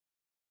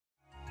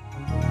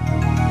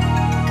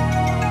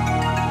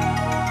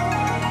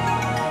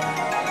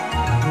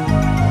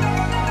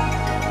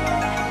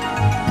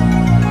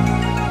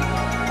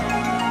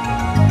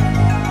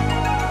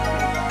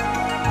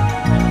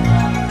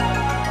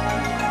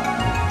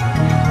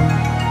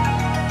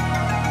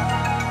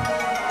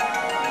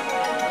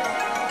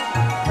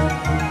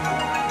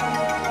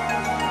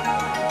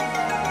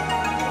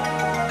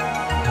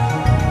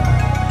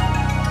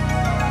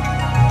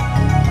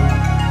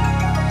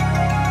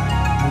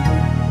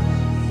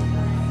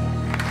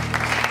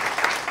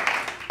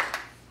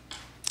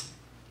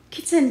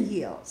Kitten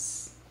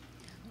heels.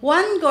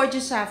 One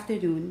gorgeous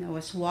afternoon, I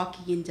was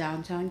walking in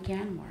downtown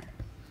Canmore.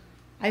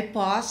 I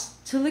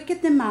paused to look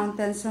at the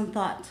mountains and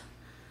thought,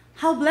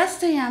 how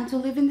blessed I am to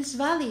live in this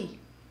valley.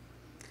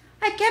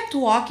 I kept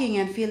walking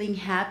and feeling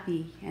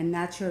happy and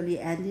naturally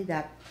ended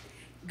up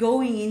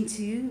going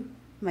into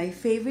my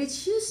favorite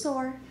shoe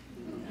store.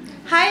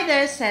 Hi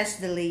there, says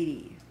the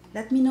lady.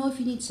 Let me know if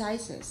you need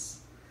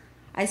sizes.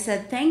 I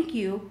said thank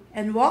you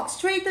and walked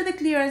straight to the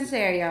clearance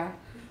area,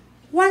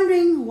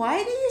 wondering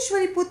why they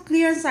usually put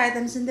clearance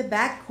items in the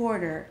back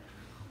corner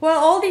while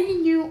all the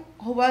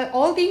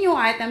new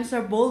items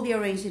are boldly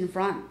arranged in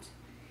front.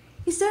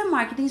 Is there a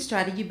marketing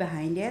strategy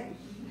behind it?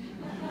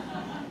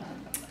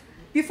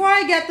 Before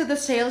I get to the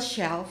sales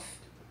shelf,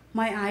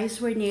 my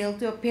eyes were nailed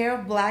to a pair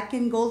of black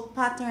and gold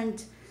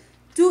patterned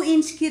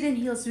 2-inch kitten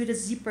heels with a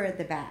zipper at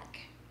the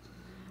back.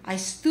 I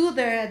stood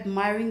there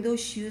admiring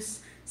those shoes,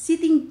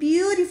 sitting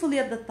beautifully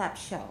at the top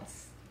shelf.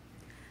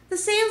 The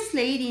sales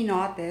lady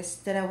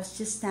noticed that I was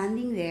just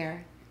standing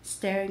there,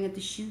 staring at the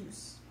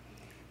shoes.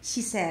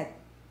 She said,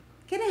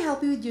 "Can I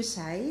help you with your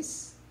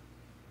size?"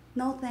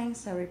 "No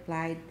thanks," I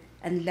replied,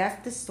 and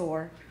left the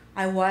store.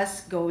 I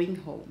was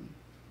going home.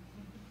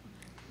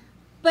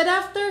 But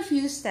after a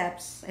few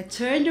steps, I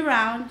turned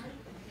around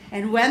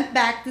and went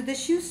back to the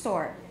shoe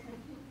store.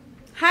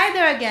 "Hi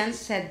there again,"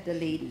 said the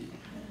lady.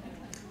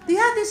 "Do you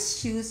have these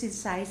shoes in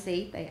size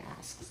 8? I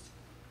asked.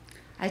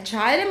 I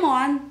tried them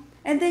on,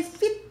 and they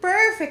fit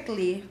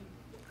perfectly.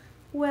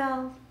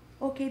 Well,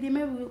 okay,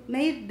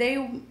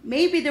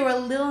 maybe they were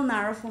a little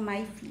narrow for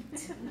my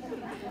feet.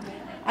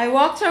 I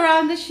walked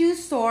around the shoe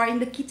store in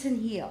the kitten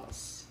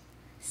heels.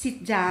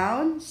 Sit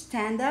down,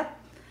 stand up.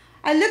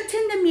 I looked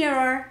in the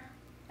mirror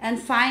and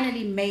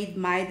finally made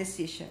my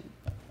decision.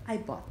 I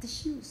bought the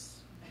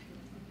shoes.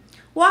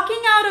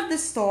 Walking out of the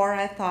store,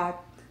 I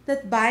thought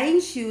that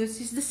buying shoes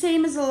is the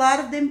same as a lot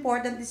of the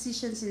important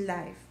decisions in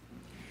life.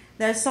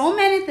 There are so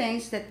many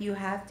things that you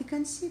have to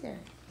consider.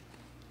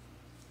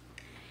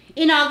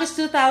 In August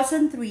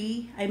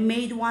 2003, I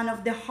made one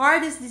of the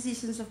hardest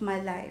decisions of my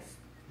life,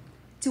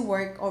 to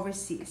work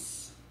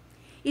overseas.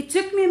 It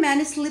took me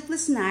many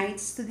sleepless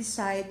nights to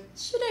decide,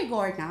 should I go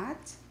or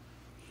not?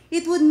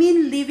 It would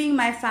mean leaving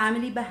my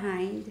family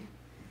behind,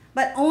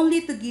 but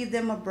only to give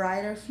them a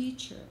brighter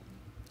future.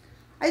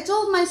 I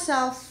told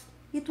myself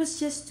it was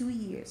just 2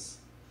 years.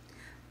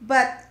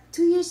 But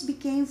 2 years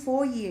became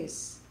 4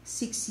 years,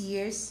 6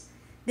 years,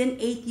 then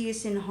 8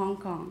 years in Hong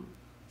Kong.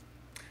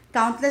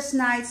 Countless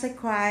nights I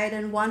cried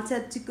and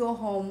wanted to go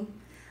home,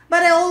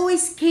 but I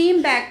always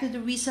came back to the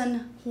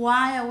reason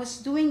why I was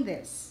doing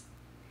this.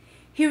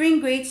 Hearing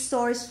great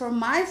stories from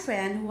my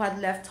friend who had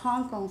left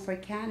Hong Kong for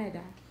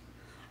Canada,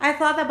 I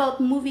thought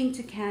about moving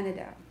to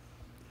Canada.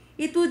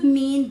 It would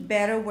mean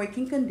better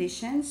working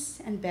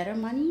conditions and better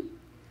money.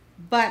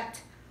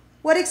 But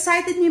what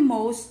excited me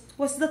most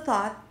was the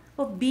thought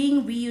of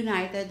being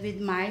reunited with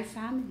my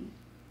family.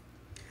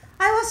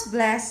 I was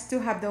blessed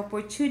to have the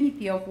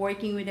opportunity of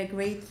working with a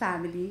great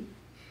family.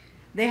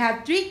 They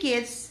have 3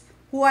 kids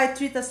who I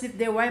treat as if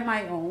they were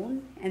my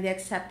own, and they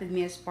accepted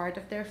me as part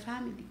of their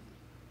family.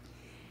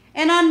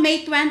 And on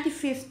May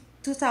 25th,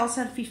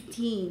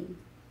 2015,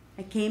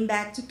 I came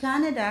back to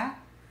Canada,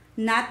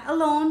 not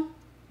alone,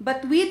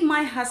 but with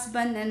my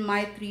husband and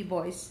my 3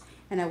 boys,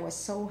 and I was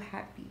so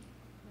happy.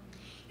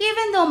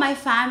 Even though my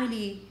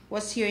family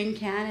was here in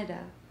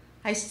Canada,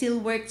 I still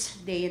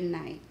worked day and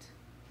night.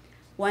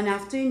 One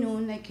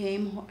afternoon,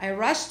 I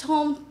rushed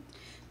home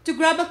to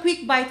grab a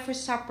quick bite for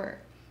supper.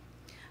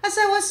 As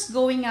I was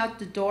going out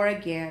the door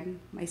again,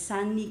 my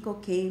son Nico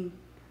came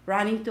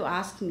running to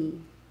ask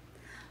me,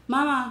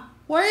 "Mama,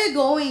 where are you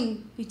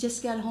going? We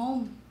just got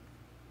home."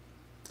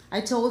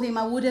 I told him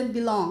I wouldn't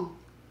be long,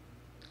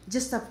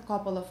 just a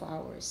couple of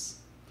hours.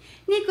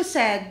 Nico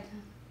said,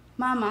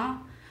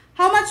 "Mama,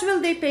 how much will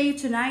they pay you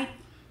tonight?"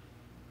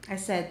 I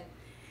said,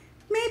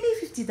 "Maybe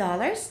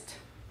 $50.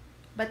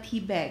 But he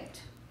begged,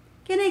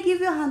 "Can I give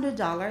you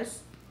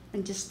 $100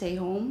 and just stay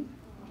home?"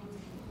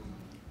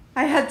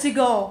 I had to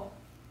go,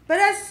 but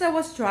as I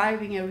was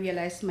driving, I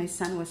realized my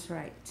son was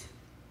right.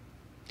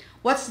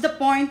 What's the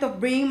point of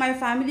bringing my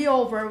family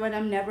over when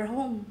I'm never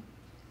home?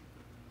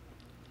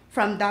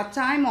 From that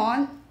time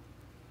on,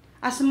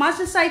 as much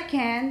as I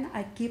can,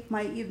 I keep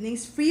my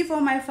evenings free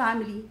for my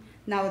family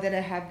now that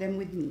I have them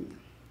with me.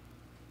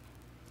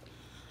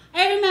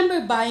 I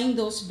remember buying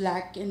those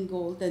black and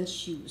golden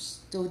shoes,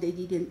 though they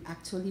didn't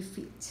actually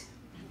fit.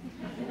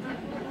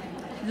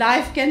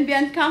 Life can be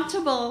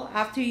uncomfortable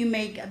after you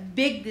make a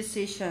big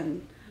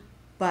decision,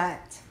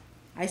 but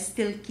I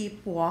still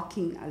keep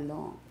walking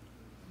along.